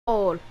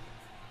Boom.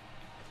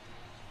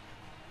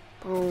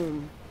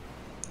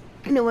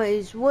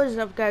 Anyways, what is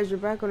up guys, we're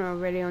back on our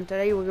video, and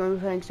today we're going to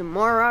be playing some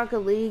more Rocket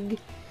League.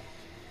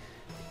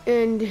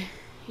 And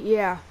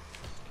yeah,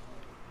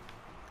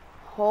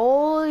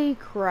 holy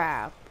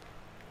crap,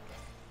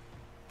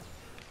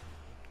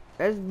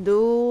 this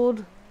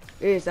dude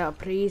is a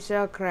piece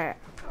of crap.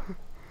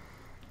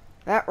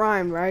 That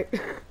rhymed, right?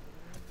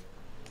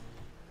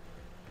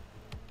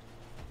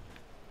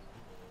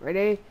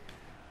 Ready?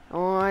 I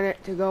want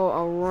it to go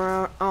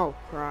around. Oh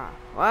crap,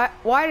 what?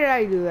 Why did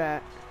I do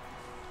that?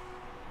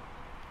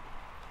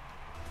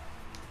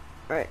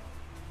 Right.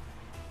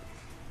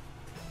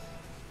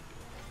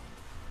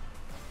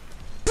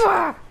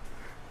 Bah!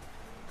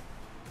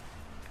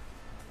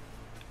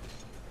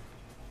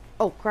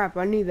 Oh crap,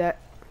 I need that.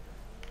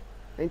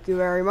 Thank you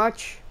very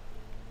much.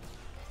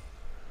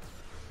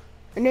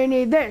 And I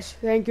need this.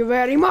 Thank you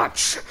very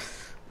much.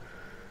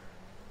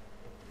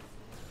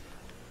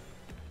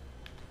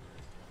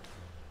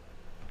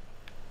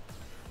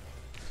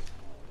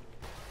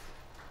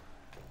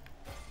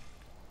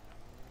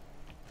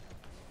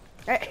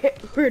 That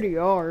hit pretty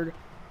hard.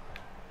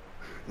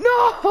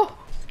 No!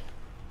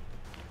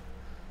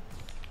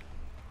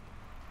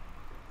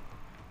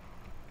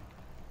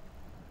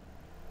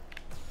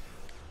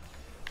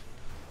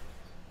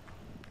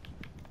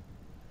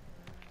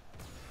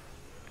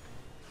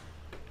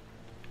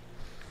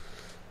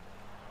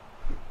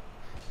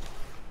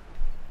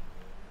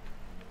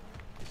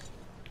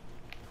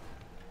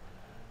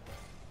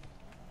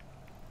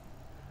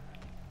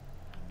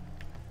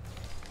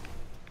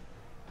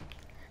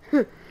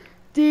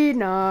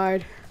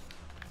 Denied.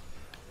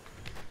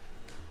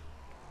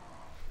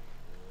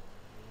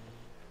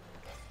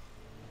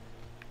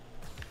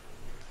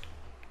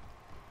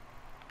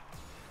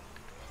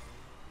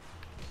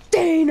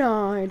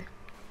 Denied.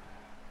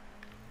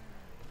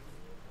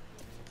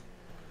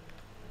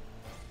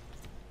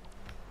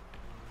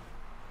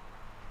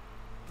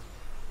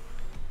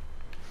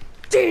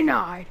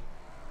 Denied.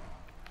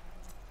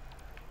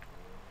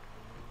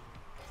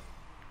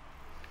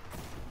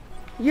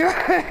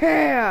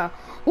 Yeah!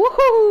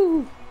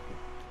 Woohoo!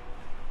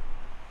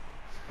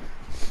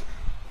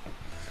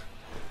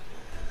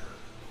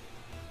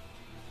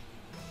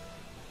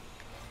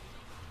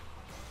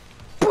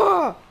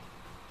 Bah!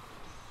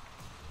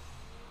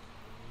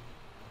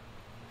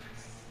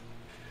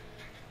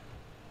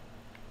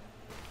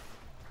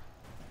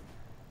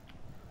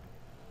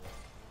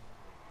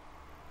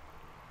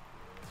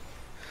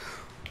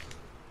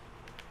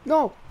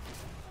 No.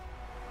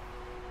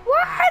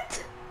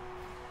 What?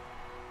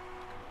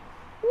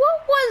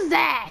 What was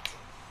that?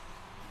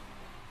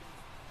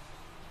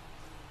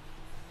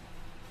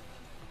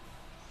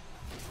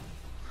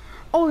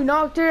 Oh, he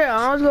knocked it.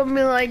 I was gonna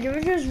be like, if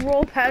it just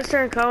roll past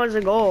her and count as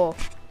a goal.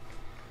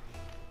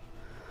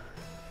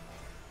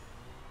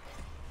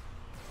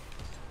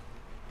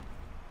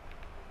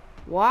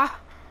 What?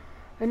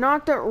 I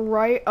knocked it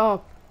right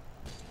up.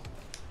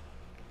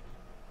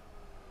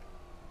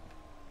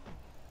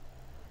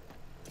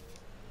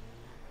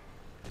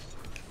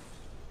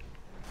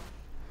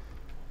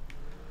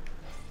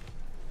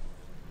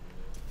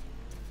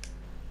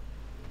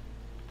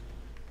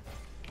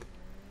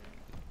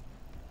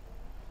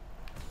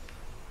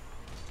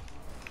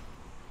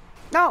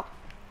 No!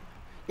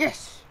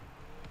 Yes!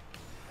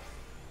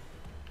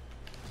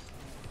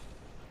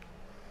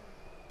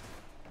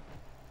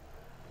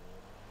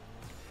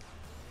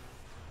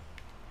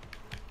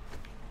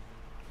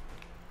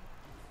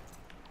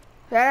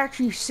 That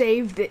actually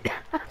saved it.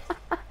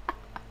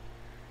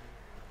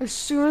 As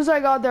soon as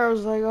I got there, I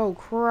was like, oh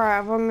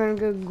crap, I'm gonna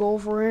get a goal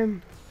for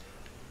him.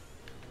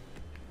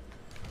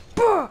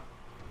 Bah!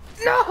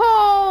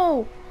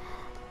 No!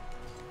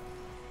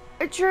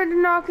 I tried to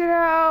knock it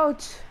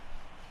out.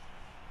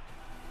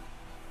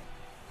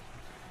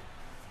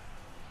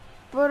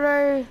 But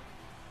I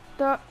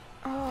thought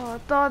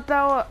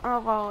that was,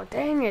 oh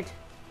dang it.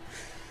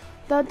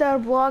 Thought that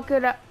would block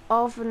it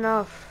off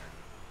enough.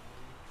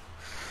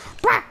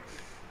 Bah!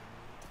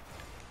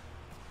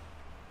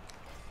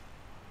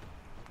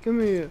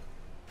 Come here.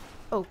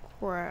 Oh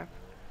crap.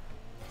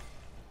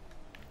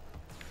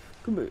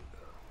 Come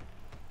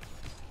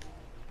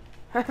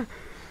here.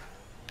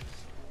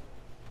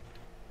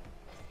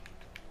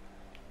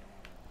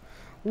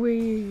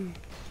 Wee.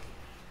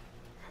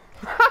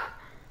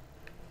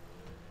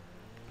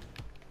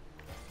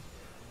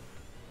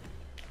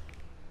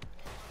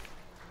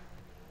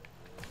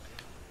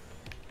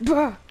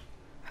 Bah.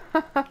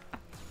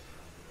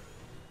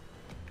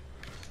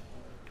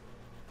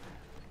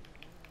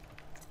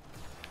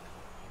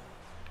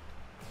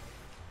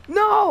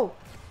 No!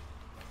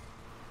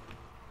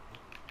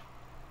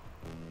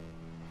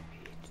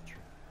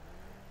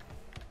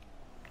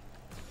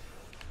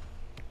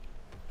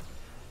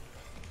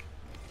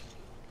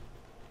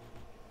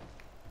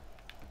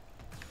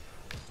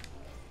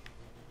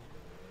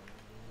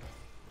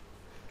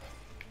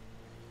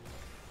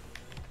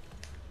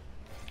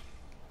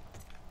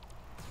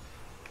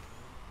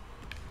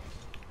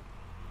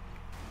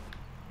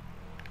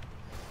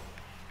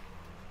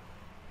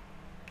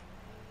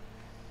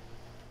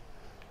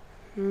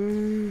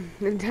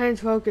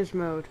 Intense focus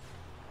mode.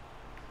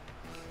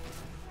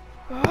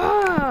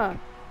 Ah!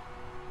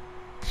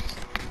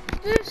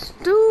 This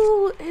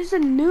dude is a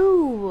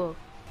noob.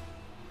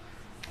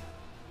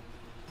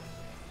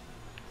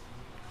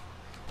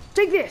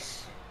 Take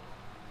this.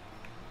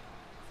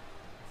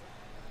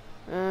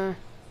 Never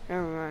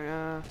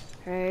mind.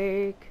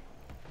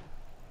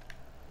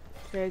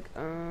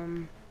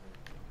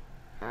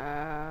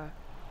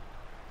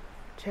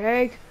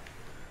 Take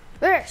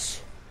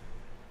this.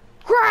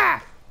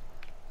 Crap!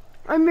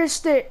 I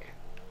missed it.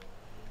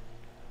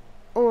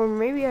 Or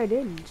maybe I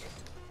didn't.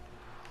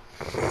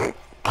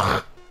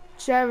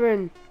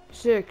 7,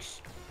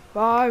 6,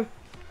 5,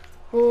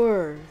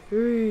 4,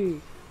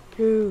 3,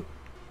 2,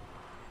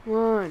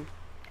 1.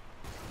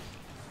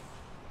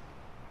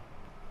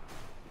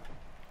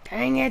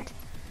 Dang it.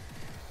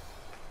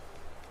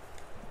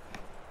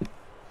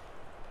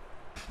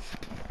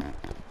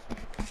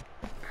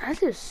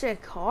 That's a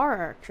sick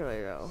car,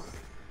 actually, though.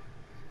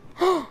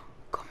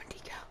 Common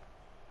decal.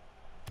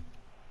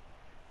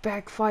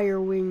 Backfire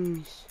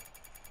wings.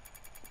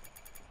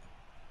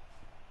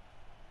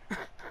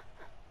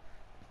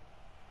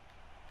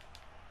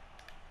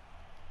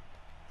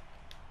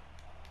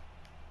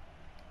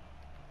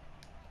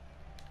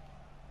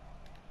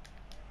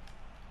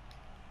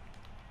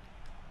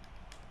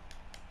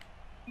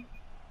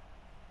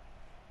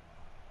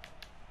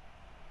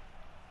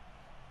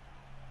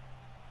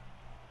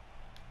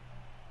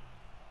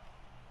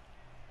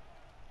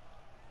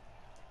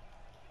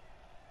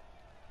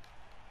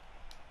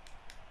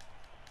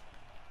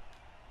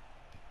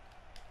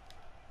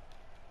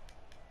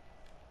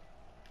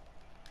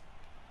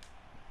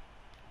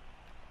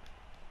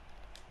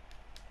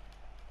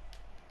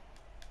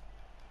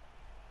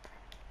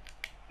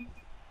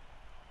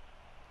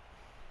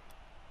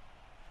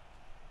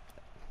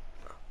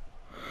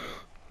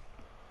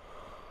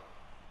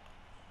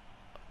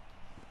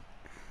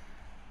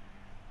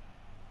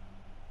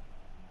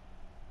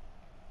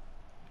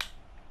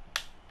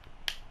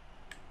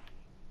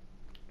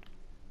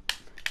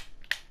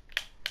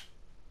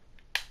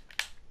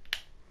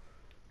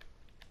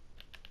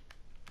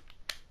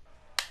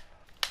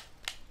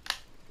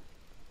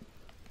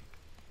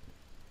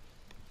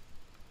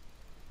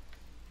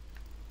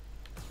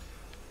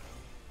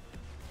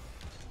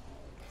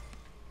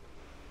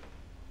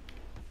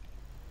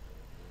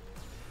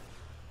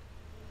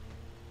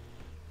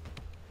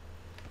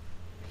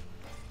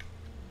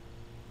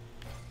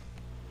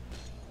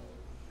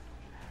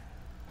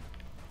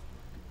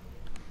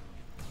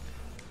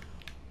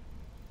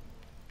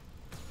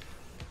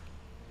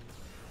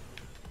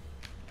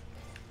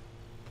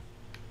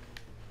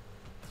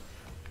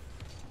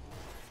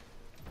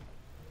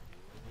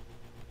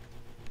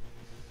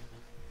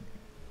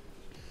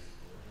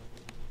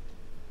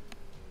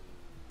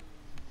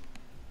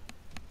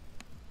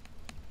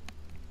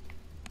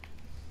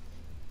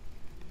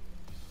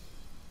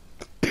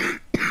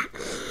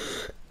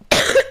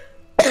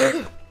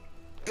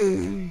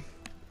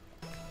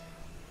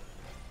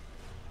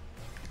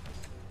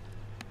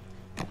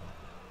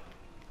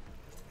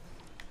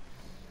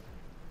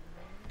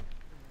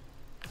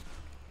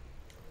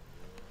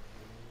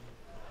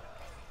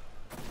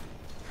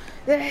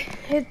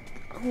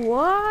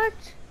 What?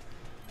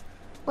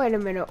 Wait a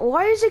minute.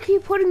 Why does it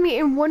keep putting me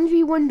in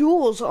 1v1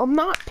 duels? I'm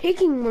not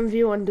picking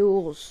 1v1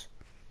 duels.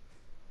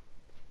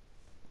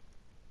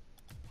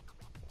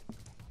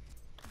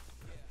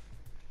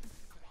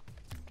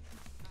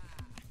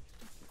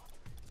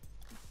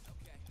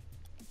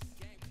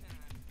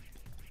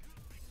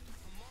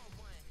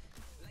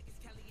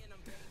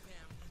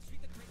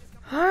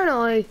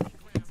 Finally.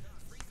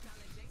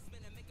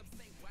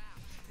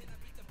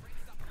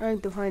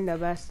 Trying to find the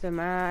best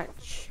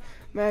match.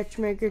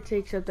 Matchmaker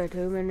takes up to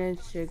 2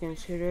 minutes to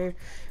consider.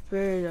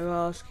 Very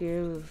raw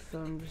skill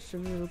from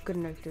the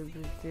connected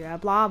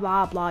with blah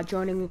blah blah.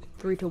 Joining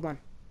 3 to 1.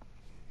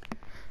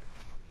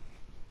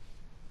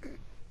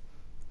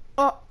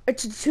 Oh,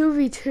 it's a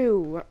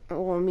 2v2.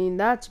 Well, I mean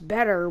that's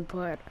better,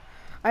 but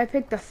I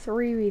picked a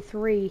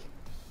 3v3.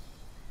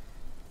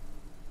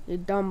 You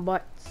dumb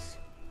butts.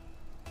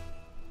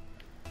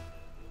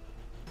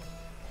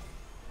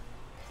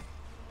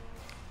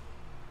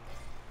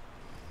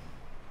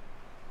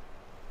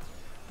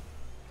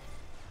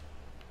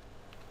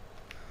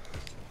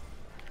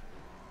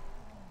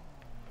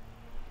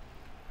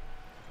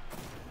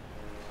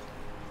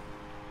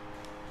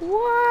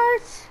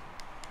 What?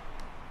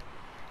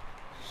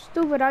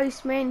 Stupid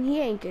Iceman, he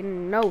ain't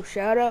getting no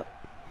shout out.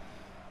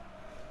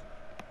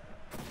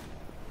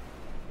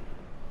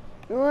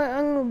 You know what?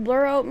 I'm gonna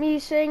blur out me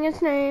saying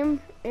his name,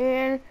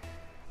 and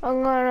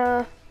I'm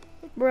gonna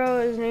blur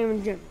out his name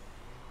and Jim.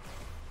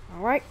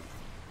 Alright?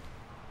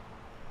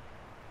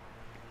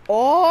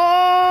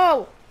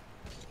 Oh!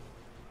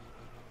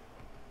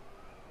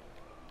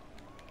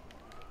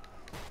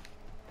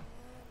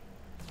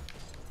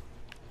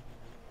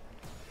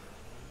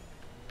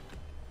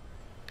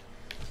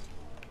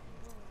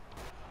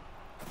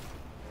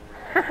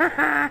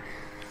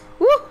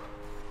 Woo!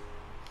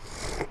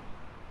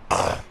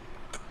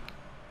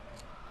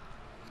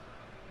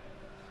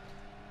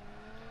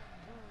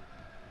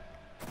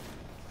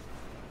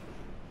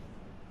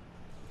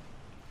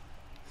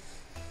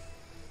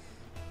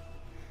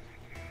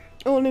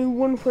 Only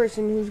one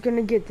person who's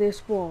gonna get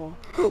this ball.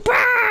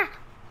 Ah!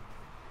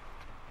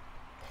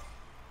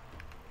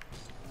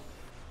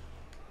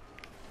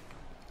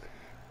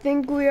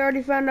 Think we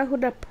already found out who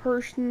that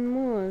person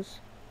was.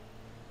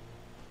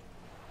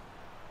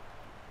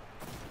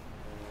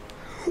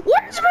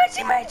 What is my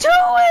teammate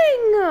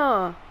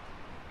doing?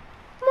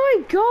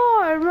 My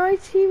God, my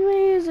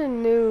teammate is a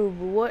noob.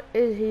 What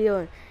is he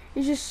doing?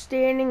 He's just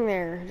standing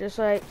there, just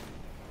like,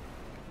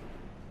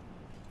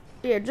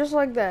 yeah, just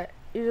like that.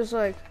 He's just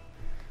like,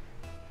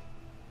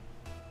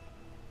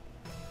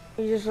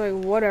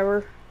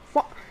 whatever.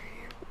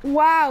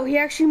 Wow, he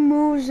actually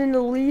moves in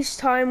the least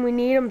time we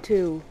need him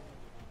to.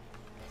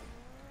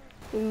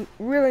 We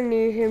really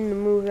need him to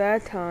move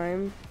that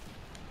time.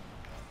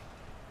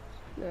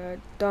 That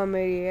dumb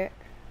idiot.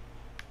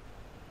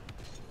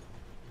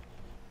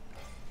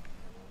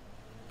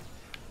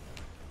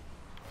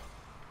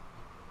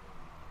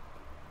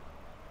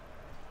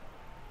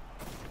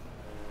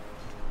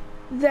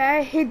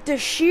 That hit the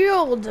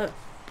shield.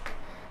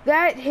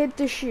 That hit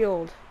the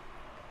shield.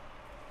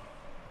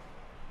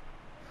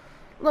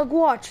 Look,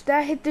 watch.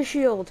 That hit the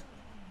shield.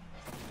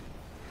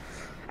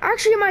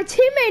 Actually, my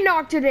teammate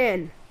knocked it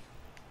in.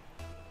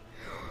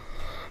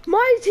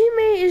 My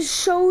teammate is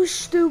so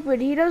stupid.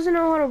 He doesn't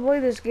know how to play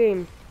this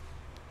game.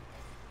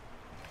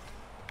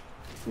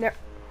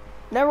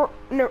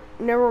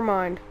 Never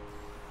mind.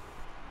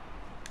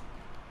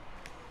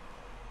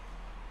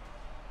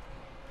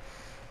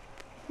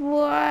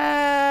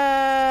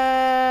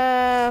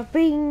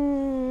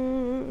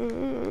 Bing.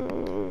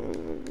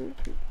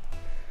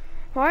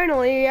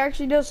 Finally, he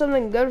actually does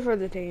something good for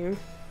the team.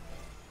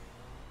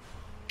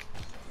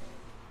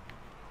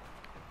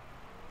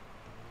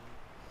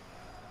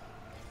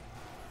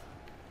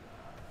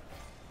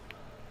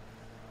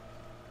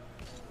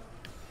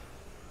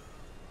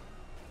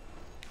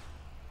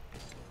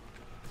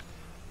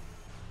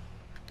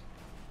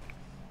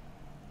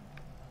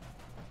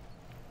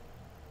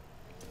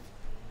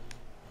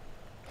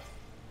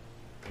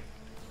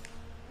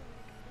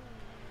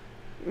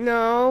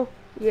 No.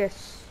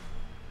 Yes.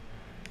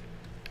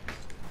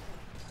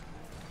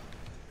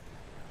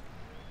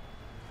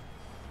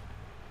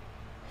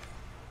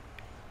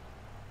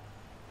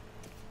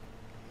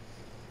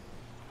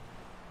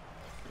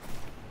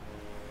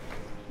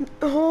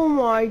 Oh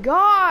my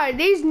God,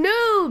 these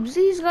noobs!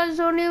 These guys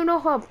don't even know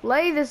how to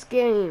play this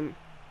game.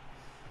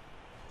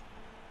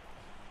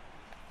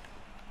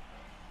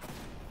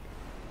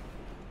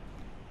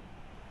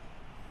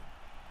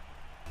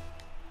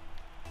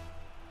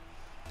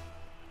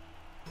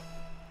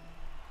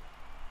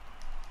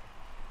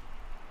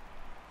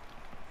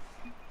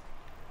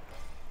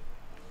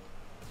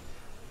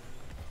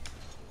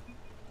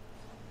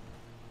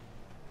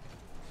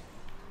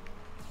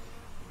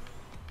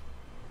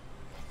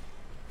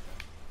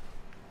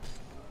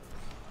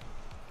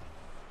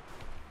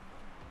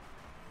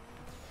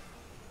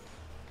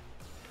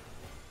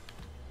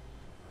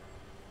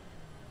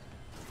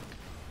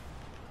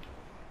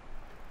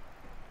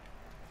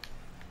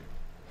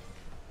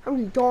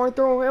 I'm going to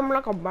throw him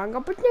like a bag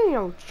of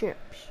potato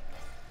chips.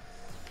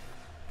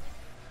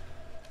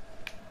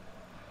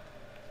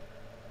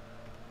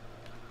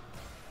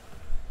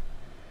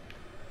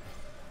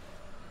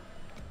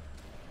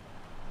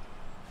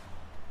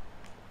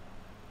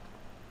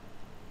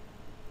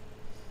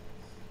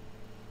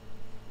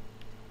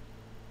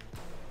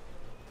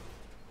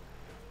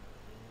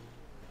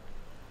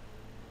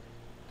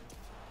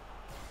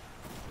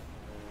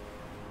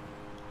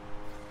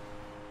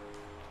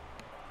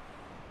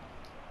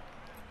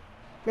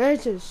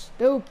 This is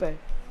stupid.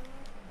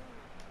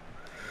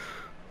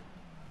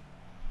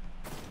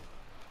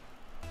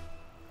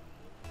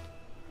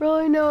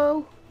 Really,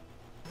 no?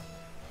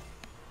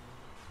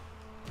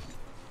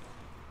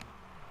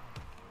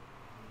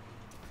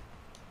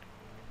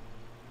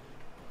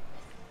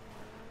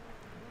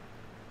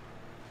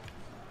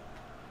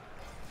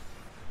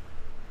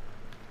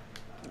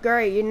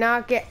 Great, you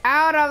knock it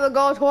out of the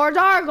goal towards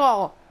our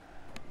goal.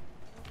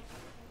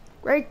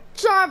 Great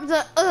job,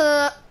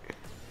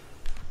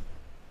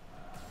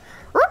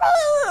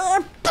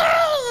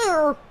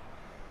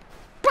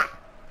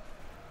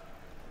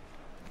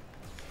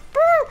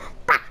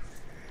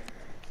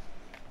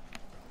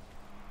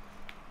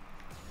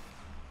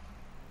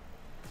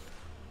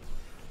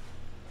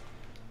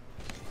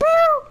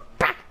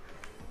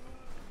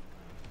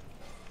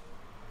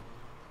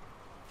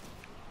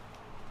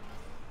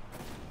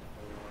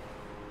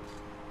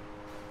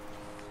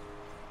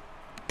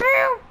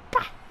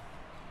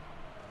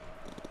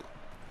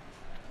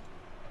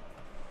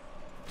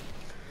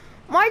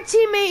 My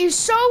teammate is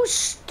so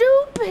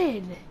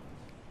stupid.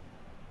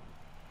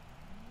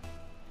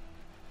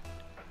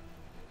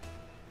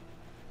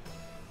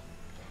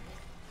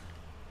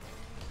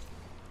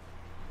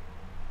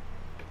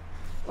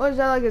 What is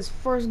that, like his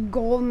first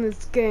goal in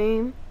this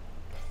game?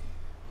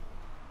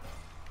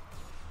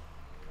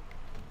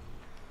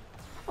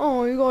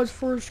 Oh, he got his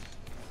first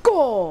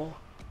goal.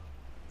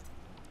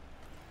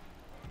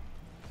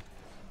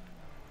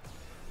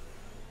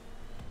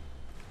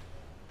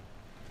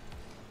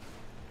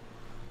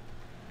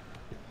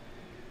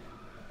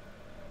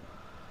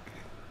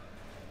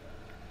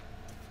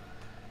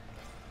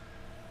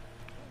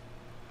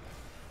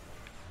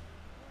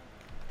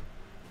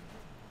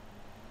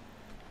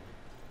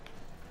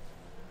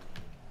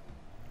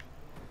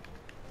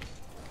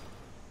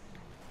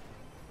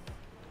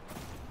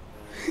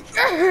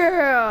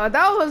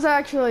 That was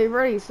actually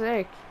pretty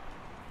sick.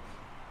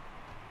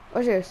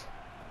 What's this?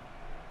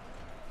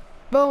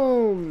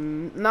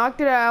 Boom!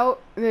 Knocked it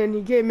out, and then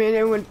he came in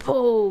and went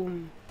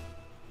boom.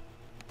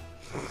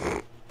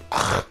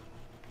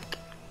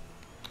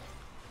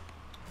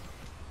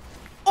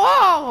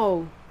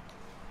 Oh!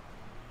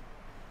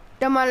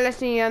 Tama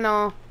lasing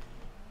ano.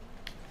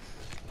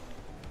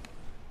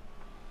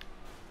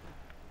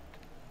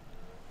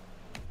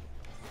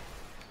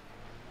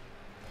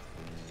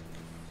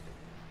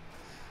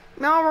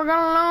 No, we're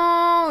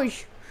gonna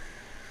lose.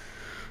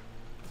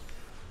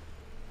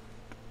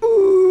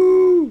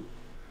 Ooh.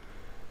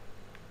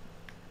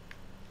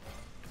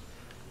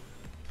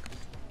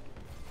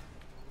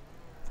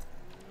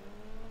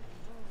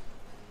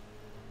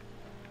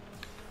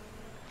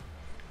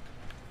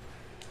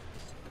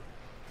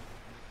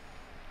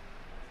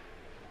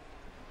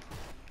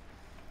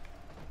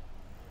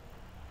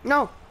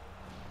 No.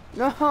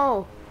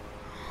 No.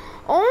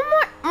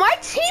 Oh my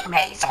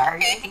teammates are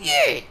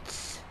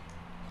idiots.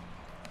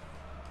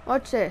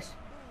 What's this?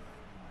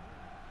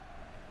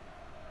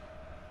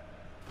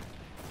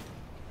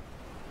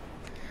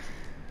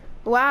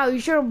 Wow, you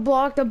should have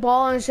blocked the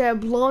ball instead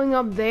of blowing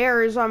up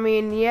theirs. I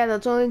mean, yeah,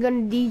 that's only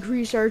going to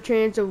decrease our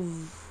chance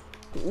of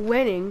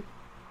winning.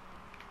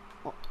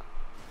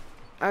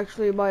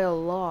 Actually, by a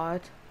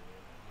lot.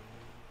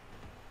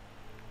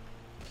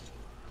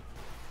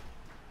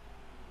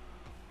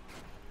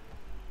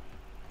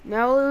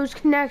 Now lose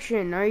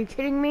connection. Are you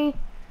kidding me?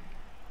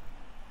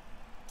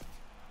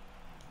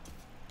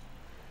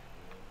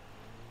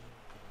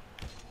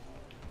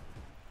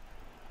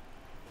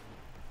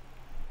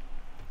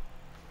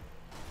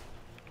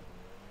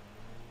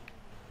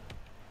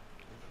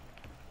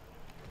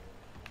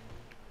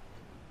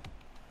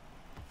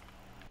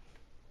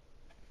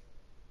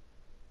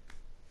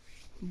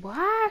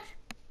 What?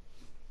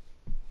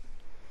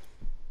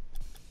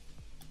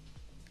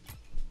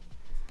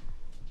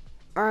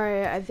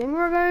 Alright, I think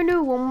we're gonna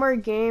do one more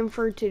game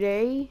for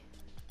today.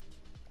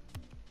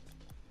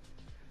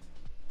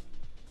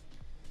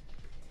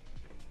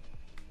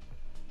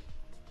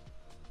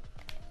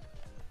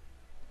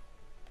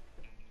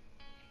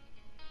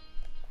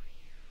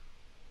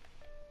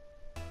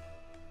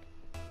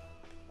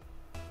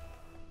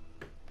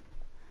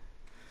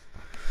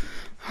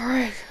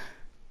 Alright.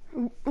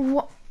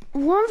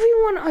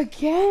 1v1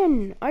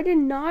 again. I did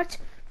not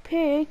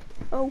pick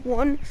a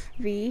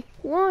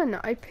 1v1.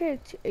 I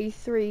picked a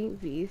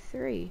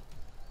 3v3.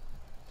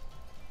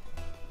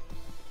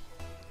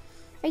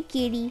 Hi,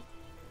 kitty.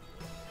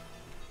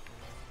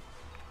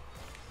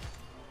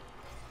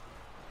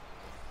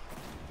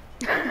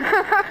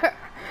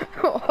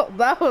 Oh,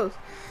 that was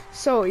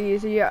so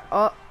easy. Yeah.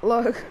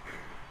 Look.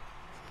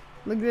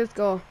 Look at this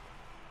go.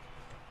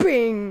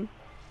 Bing.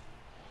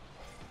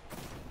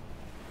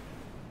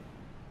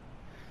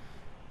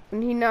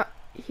 And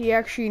he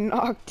actually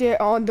knocked it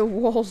on the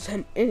walls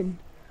and in.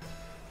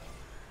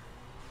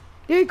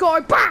 He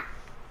going back.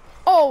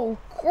 Oh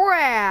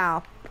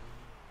crap.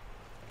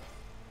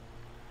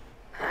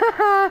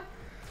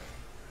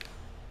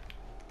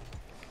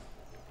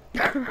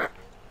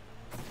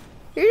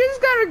 He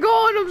just gotta go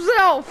on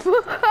himself.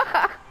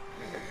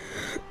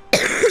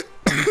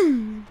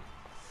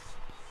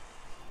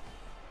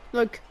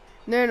 Look,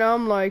 then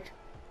I'm like,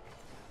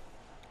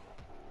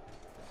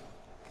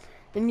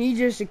 and he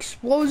just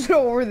exploded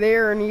over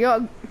there, and he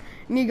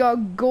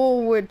got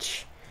goal,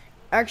 which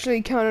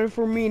actually counted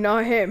for me,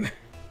 not him.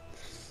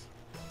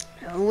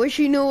 I wish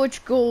he knew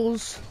which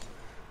goals.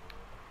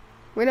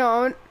 Wait,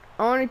 no,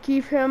 I want to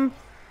keep him,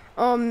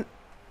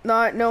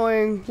 not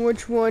knowing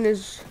which one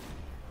is.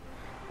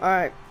 All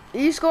right,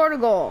 he scored a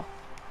goal.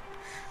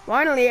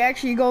 Finally,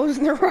 actually goes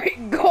in the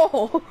right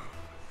goal.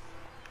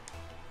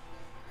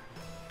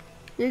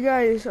 You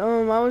guys, I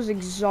was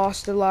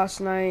exhausted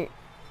last night,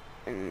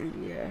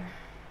 and yeah.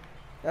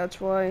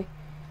 That's why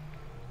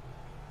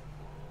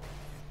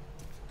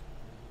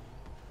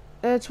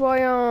I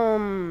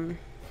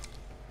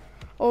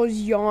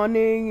was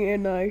yawning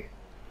and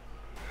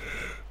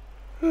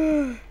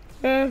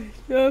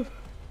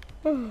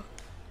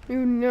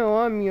you know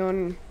I'm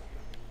yawning.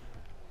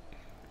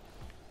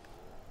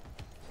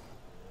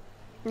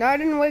 I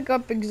didn't wake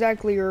up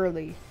exactly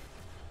early.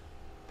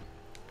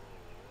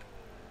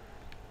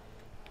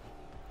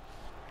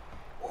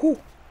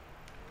 Whew.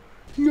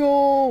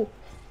 No.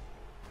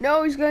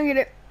 No, he's gonna get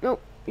it. No,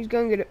 he's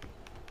gonna get it.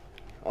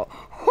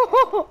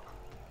 Oh.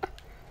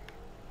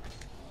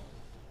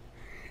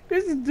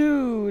 This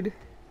dude.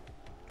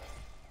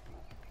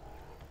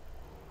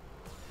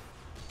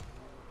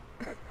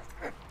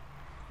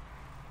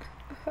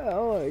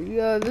 Oh my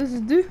god, this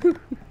dude.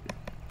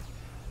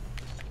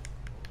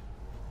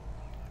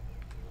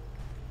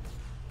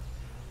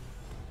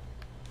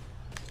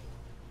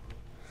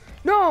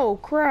 No,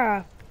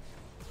 crap.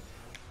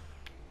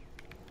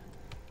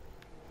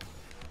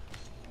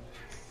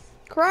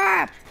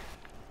 Crap!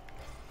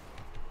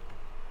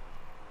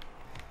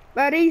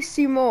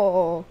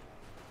 Barissimo!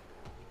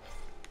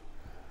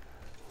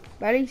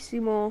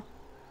 Barissimo!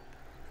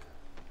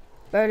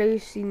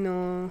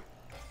 Barissimo!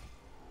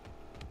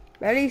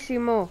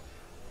 Bellissimo.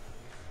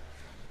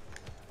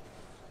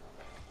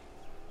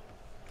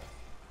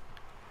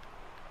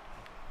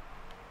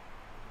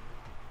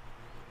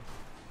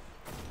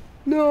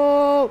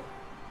 No.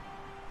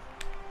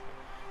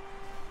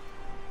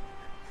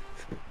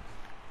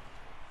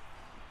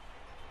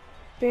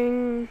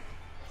 Bing.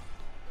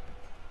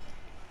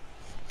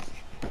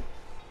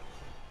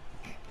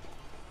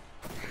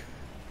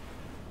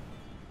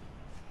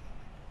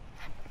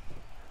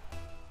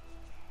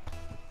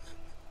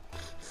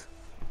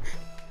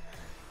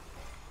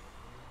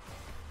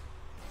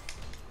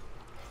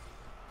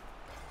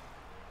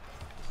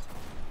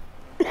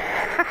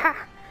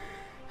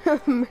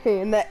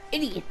 Man, that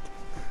idiot.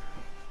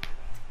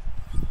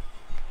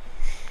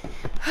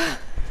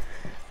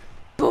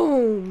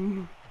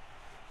 Boom.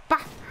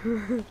 Bah.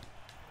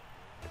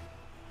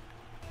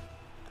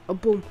 A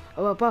boom.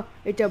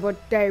 It's a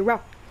birthday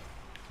rap.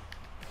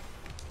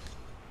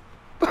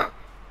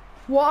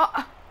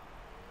 What?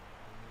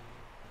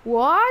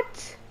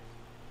 What?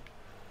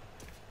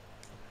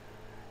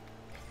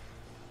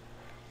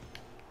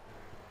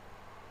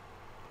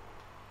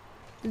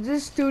 Does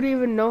this dude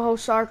even know how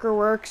soccer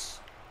works?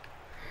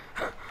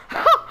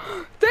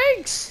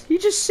 Thanks! He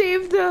just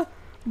saved the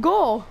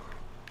goal.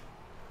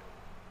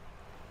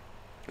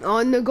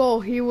 On the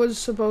goal he was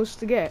supposed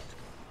to get.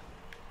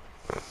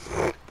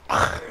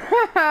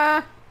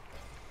 Now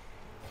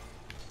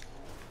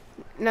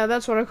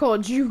that's what I call a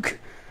juke.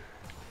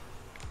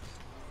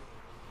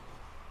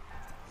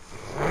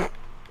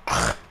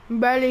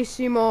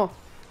 Bellissimo.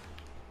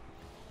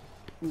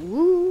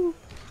 Woo.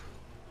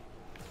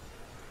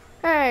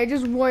 Hey,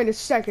 just wait a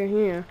second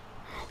here.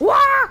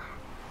 Wah!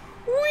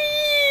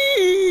 Wee!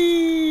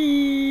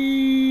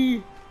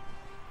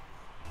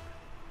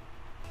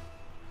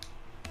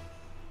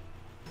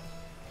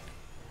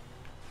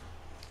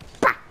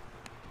 Bah!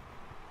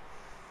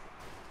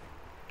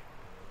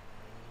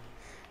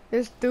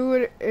 This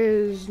dude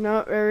is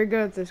not very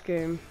good at this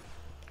game.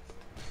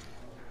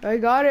 I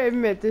gotta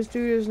admit, this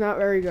dude is not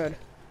very good.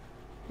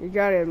 You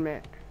gotta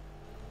admit.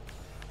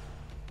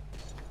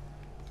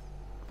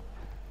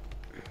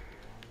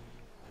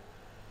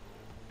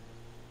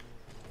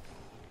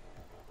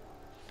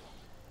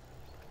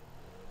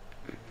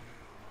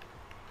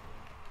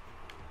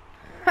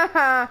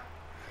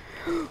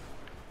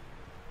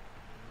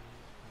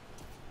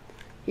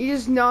 He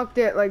just knocked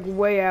it like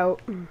way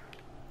out.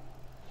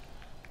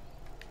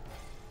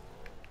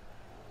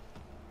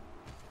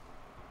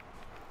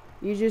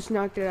 You just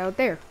knocked it out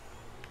there.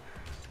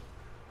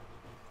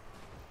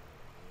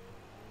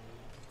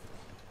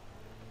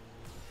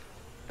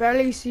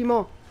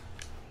 Bellissimo.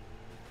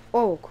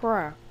 Oh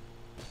crap.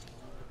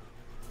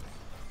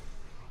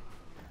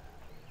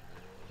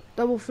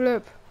 Double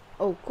flip.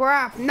 Oh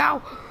crap.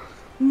 No.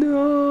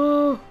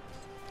 No.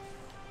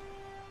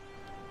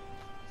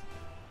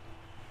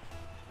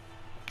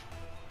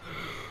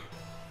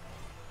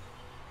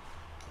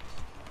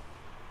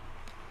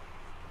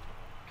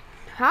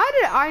 How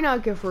did I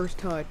not get first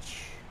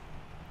touch?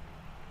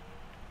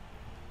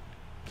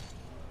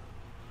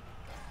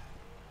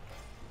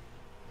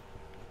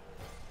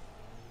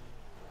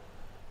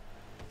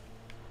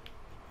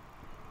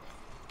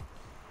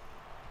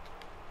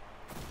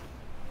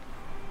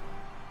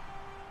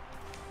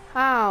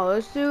 How?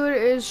 This dude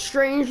is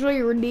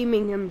strangely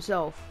redeeming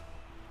himself.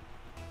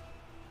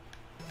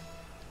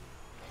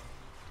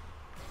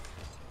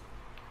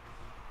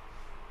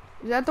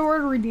 Is that the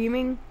word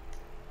redeeming?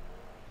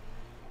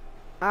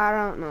 I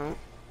don't know.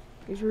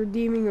 He's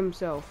redeeming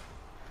himself.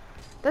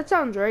 That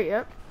sounds right,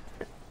 yep.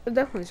 It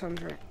definitely sounds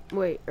right.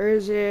 Wait, or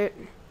is it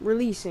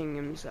releasing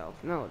himself?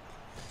 No,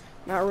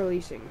 not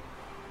releasing.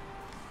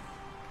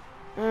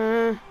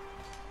 It's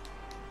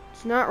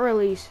not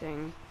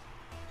releasing.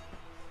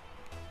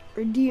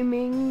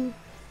 Redeeming,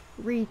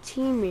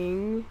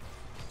 reteaming.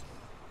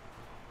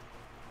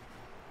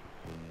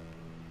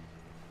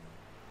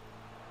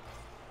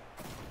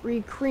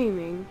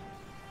 Recreaming.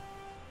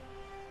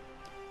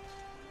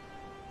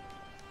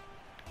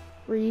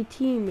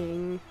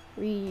 Reteaming.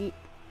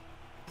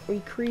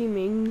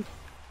 Recreaming.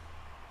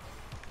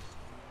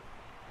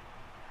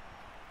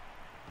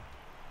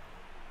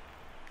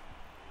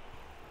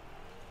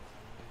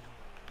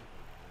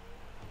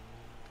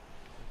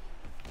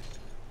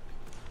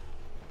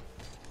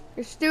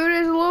 This dude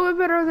is a little bit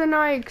better than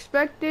I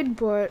expected,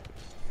 but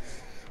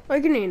I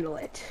can handle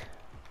it.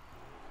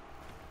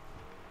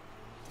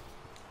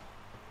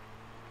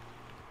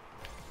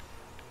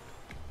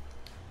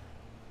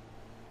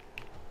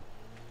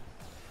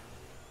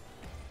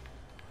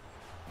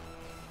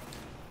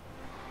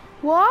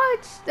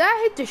 What? That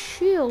hit the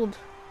shield.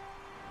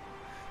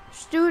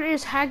 This dude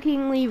is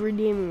hackingly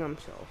redeeming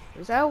himself.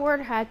 Is that a word,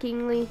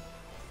 hackingly?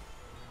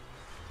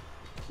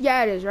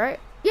 Yeah, it is, right?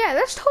 Yeah,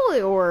 that's totally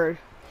a word.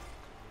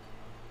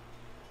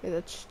 Yeah,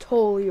 that's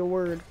totally a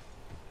word.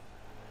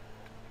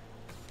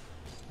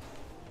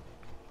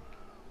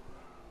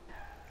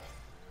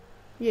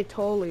 Yeah,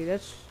 totally.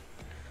 That's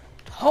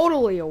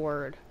totally a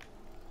word.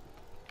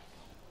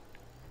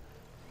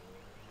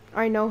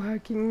 I know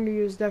hackingly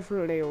is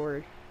definitely a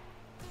word.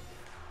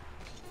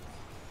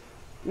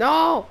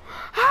 No!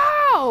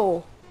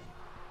 How?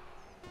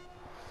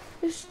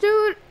 This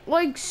dude,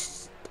 like,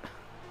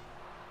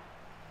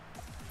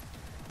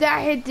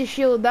 that hit the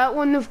shield. That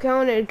wouldn't have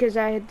counted because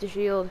I hit the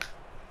shield.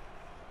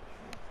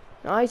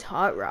 Nice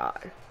hot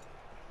rod.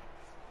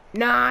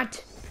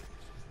 Not.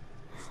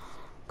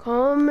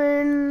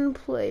 Common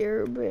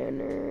player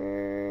banner.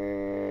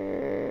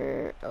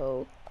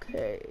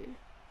 Okay.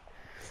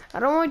 I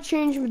don't want to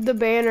change the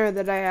banner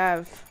that I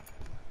have.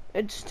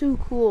 It's too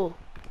cool.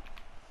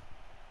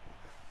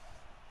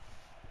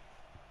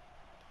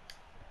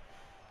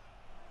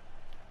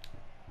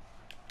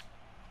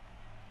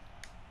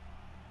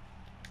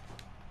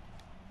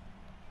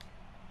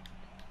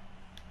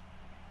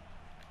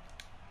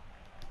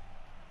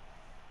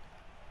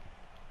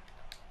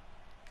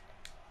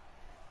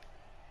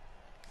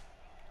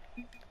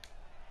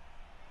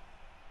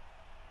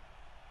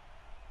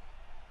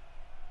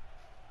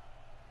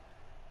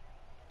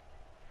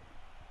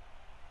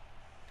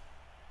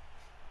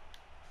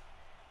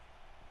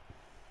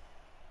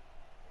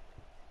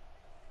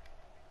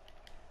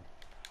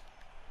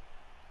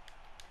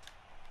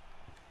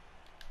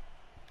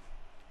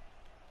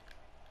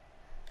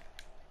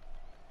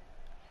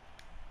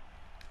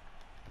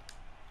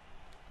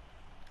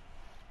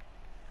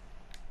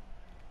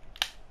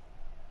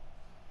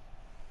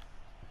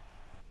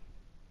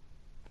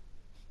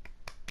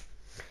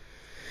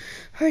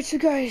 Alright, so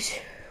guys,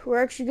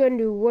 we're actually going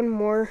to do one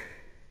more.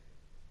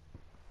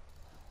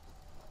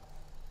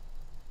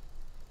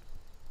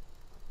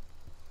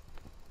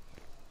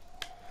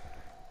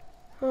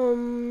 Here,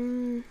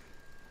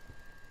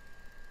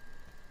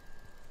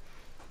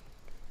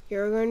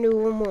 we're going to do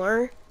one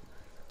more.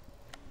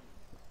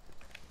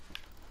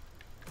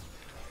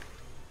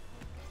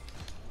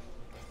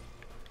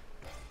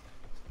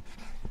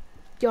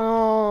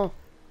 Y'all.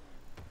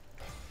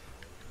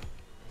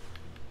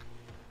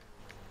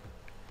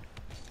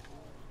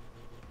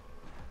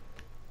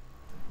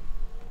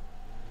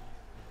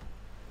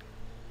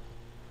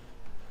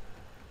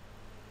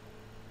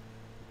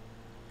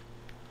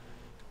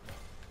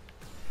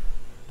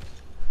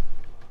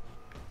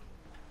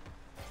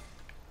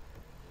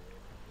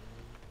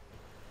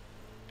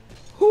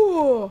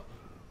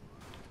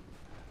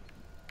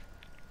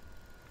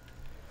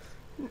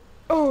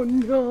 Oh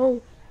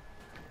no.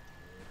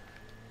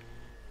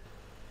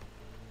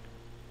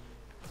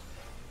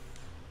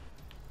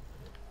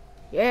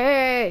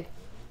 Yay.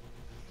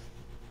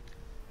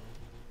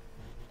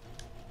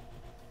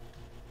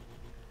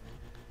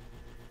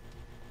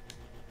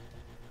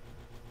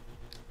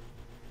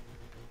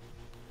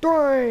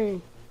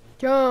 Three,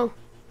 two,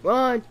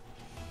 one.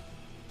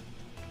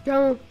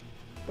 Two,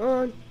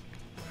 one.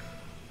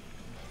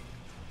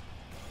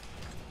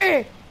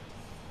 Eh.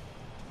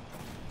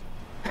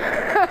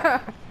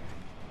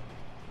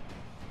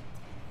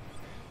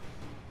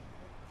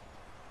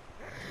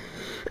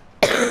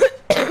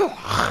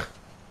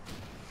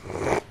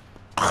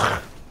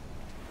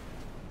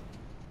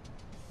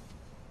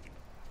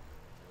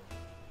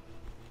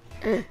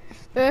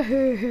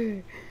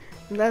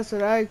 That's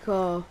what I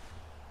call.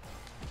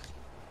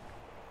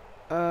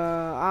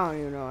 I don't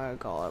even know how to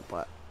call it,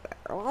 but.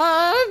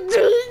 1,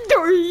 2,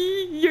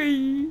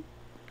 3.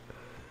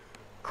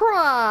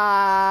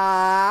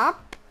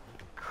 Crap.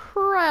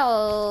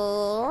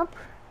 Crap.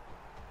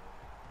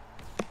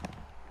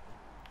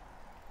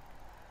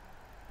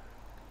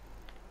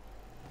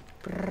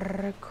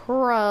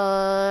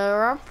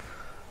 Crap.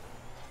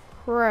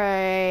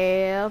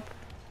 Crap.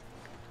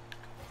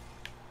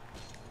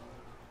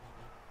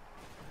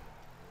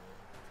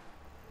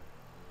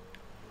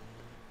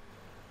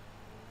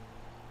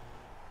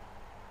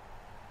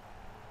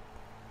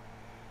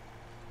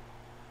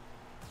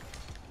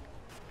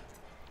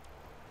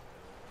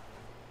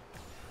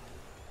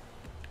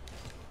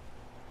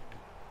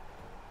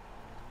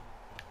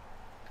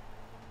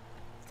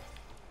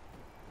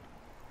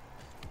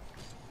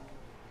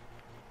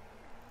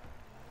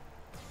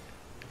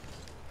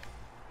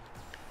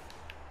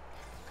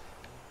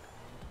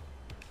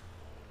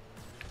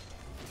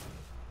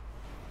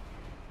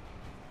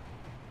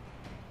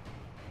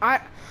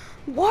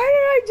 Why did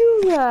I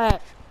do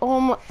that?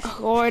 Oh my,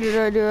 why did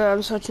I do that?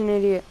 I'm such an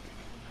idiot.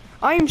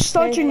 I am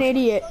such an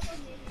idiot.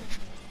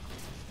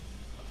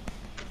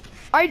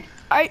 I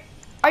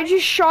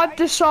just shot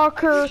the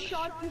soccer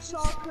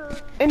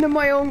into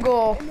my own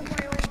goal.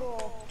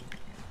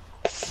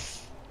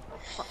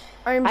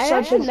 I am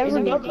such an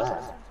idiot.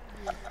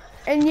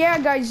 And yeah,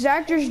 guys,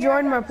 Zach just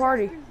joined my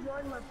party.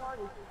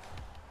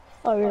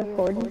 Oh, you're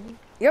recording?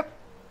 Yep.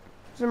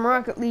 Some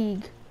Rocket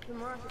League.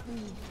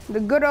 The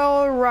good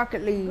old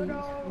Rocket League.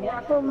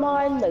 Never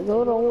mind the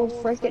good old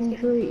freaking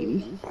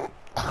cream.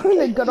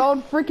 The good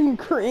old freaking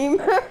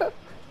cream.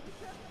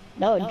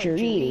 No,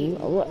 dream.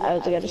 I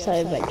was gonna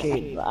say about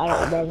dream, but I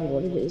don't remember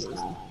what it is.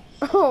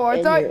 Oh,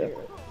 I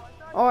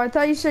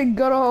thought you said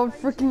good old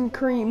freaking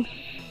cream.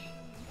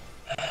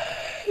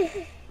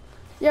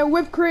 Yeah,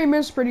 whipped cream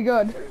is pretty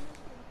good.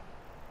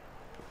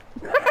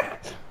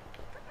 That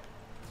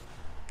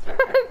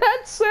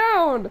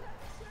sound.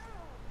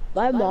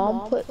 my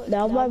mom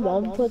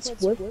puts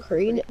whipped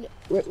cream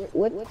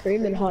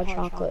and hot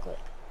chocolate.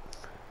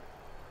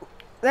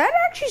 That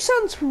actually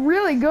sounds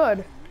really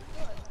good.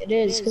 It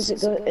is,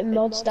 because it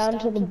melts down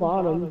to the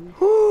bottom.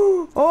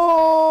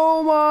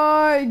 Oh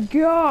my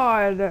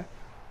god!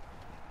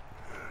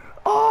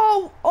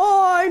 Oh,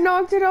 I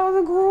knocked it out of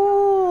the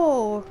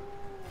goal!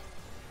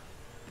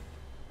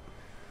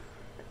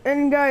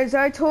 And guys,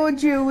 I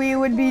told you we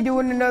would be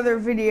doing another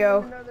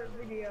video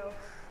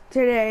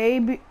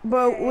today,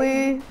 but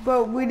we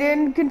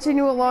didn't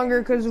continue it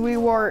longer because we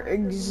were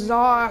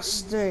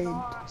exhausted.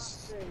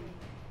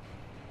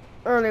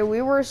 Earlier,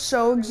 we were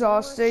so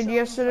exhausted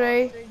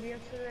yesterday.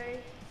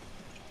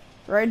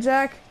 Right,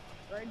 Zach?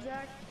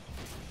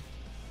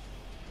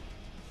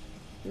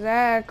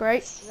 Zach,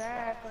 right?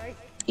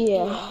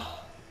 Yeah.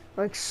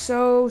 Like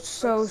so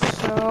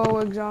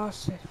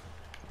exhausted.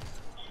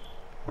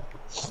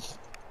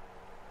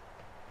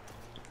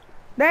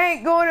 They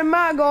ain't going in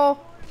my goal.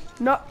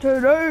 Not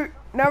today.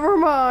 Never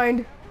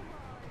mind.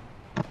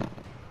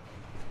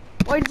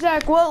 Wait,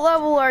 Zach, what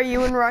level are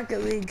you in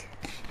Rocket League?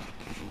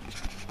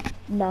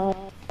 9.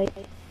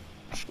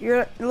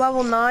 You're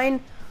level 9?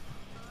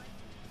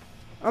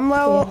 I'm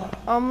level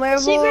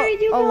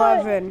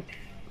 11.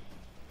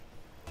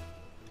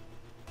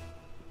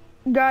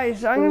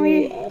 Guys, I'm gonna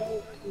be...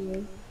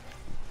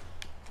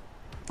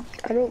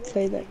 I don't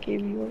play that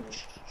game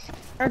much.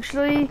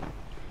 Actually,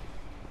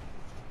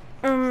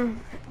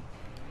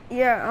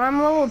 yeah,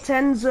 I'm level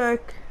 10,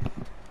 Zach.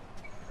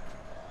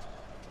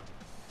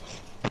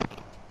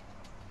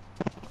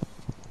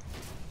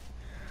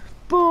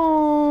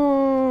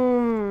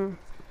 Boom!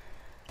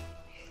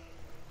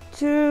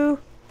 2,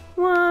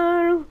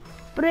 1,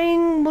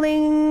 bling,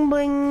 bling,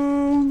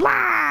 bling,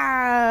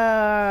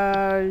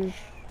 blash!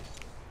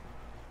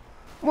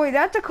 Wait,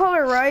 that's a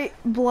color, right?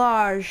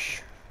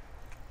 Blush.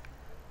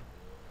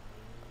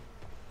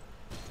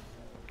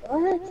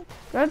 What?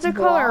 That's a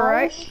color,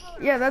 right?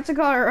 Yeah, that's a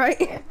color,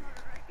 right?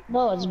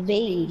 No, it's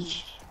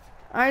beige.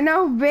 I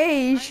know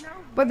beige,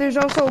 but there's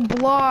also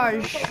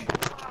blush.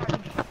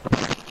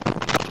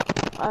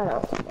 I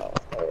don't know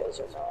if there is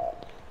or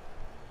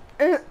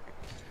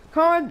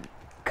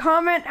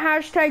Comment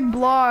hashtag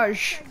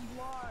blush.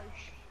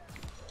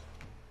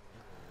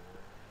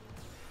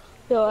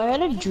 Yo, I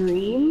had a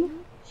dream,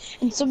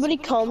 and somebody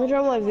commented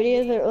on my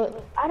video that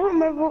I don't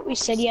remember what we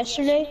said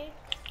yesterday.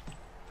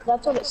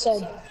 That's what it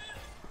said.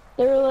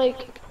 They were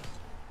like,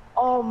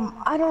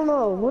 I don't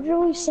know. What did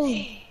we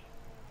say?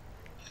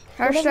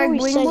 Hashtag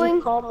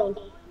bling bling.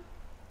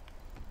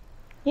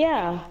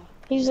 Yeah.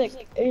 He's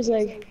like,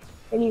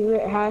 and you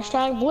wrote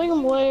hashtag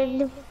bling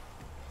bling.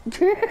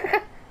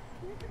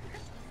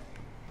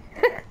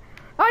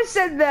 I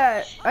said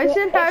that. I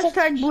said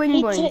hashtag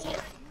bling bling.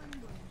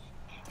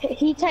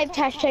 He typed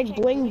hashtag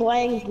bling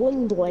bling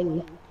bling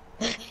bling.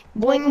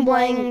 Bling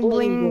bling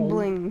bling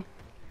bling.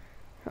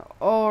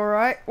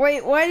 Alright.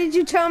 Wait, why did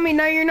you tell me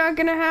now you're not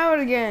gonna have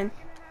it again?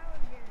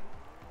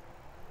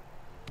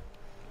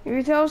 If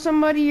you tell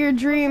somebody your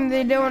dream,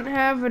 they don't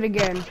have it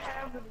again.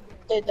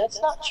 Dude,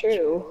 that's not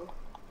true.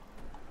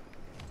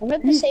 I've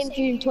had the same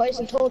dream twice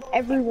and told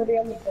everybody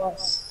on the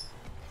bus.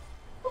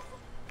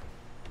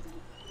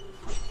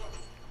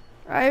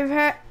 I've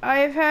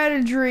had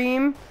a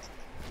dream.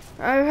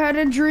 I've had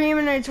a dream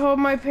and I told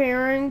my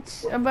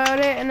parents about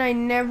it and I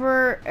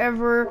never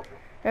ever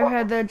have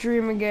had that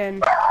dream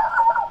again.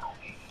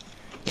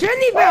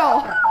 Jenny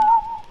Bell!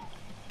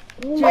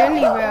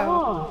 Jenny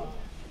Bell.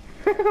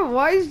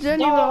 Why is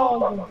Jenny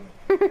Bell?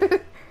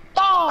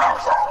 Dog!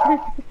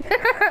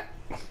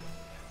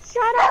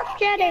 Shut up,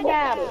 Jenny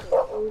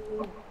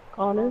Bell!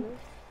 Connor?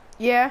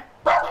 Yeah?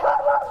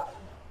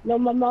 No,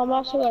 my mom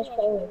also has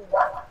Polish.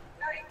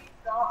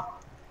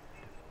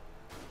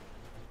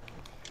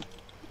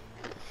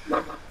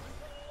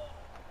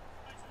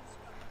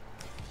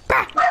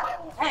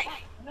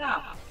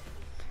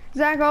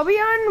 Zach, I'll be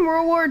on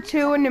World War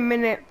II in a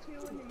minute.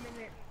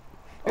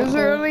 There's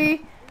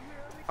literally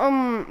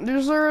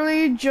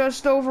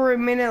just over a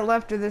minute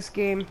left of this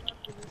game.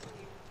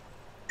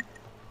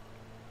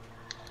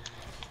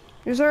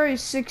 There's already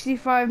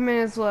 65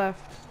 minutes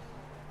left.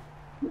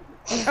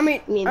 I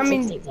mean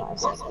 65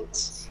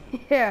 seconds.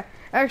 Yeah,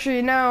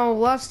 actually now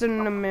less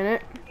than a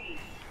minute.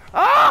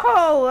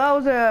 Oh,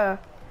 that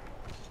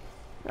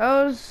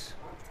was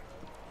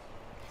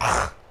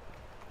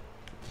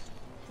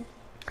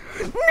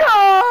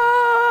no!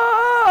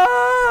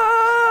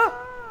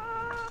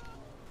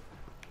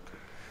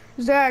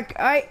 Zach,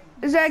 I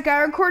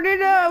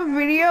recorded a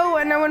video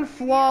and I went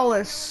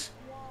flawless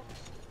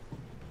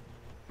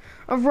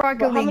of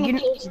Rocket League. Many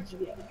kills did you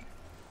get?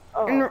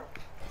 And,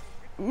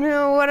 you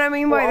know what I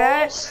mean by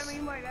that?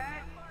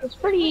 It's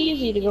pretty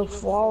easy to go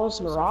flawless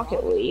in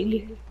Rocket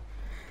League.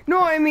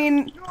 No, I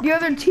mean the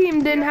other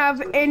team didn't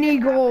have any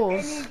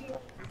goals.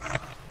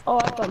 Oh,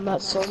 I've done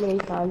that so many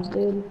times,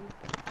 dude.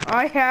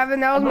 I haven't.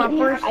 That was my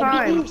first time.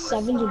 I beat him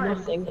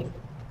 7-0.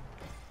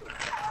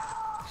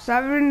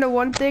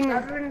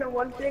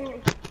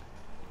 7-1.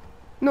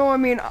 No,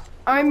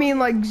 I mean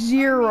like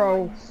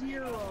 0.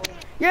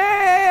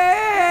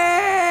 Yeah!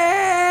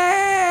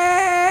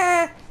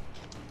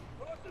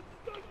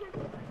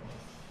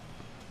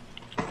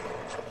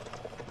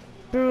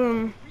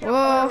 Boom.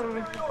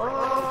 Whoa.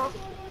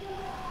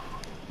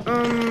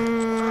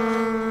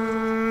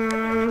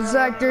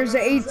 Zach, there's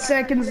 8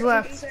 seconds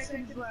left.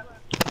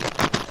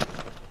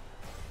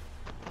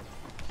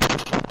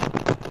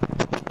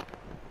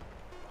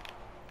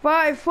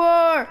 Five,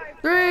 four,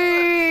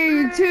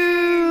 three,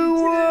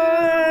 two,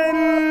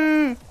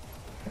 one.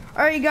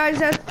 Alright guys,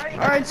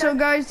 alright, so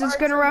guys, that's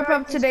gonna wrap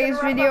up today's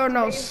video and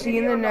I'll see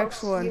you in the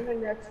next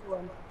one.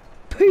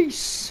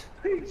 Peace.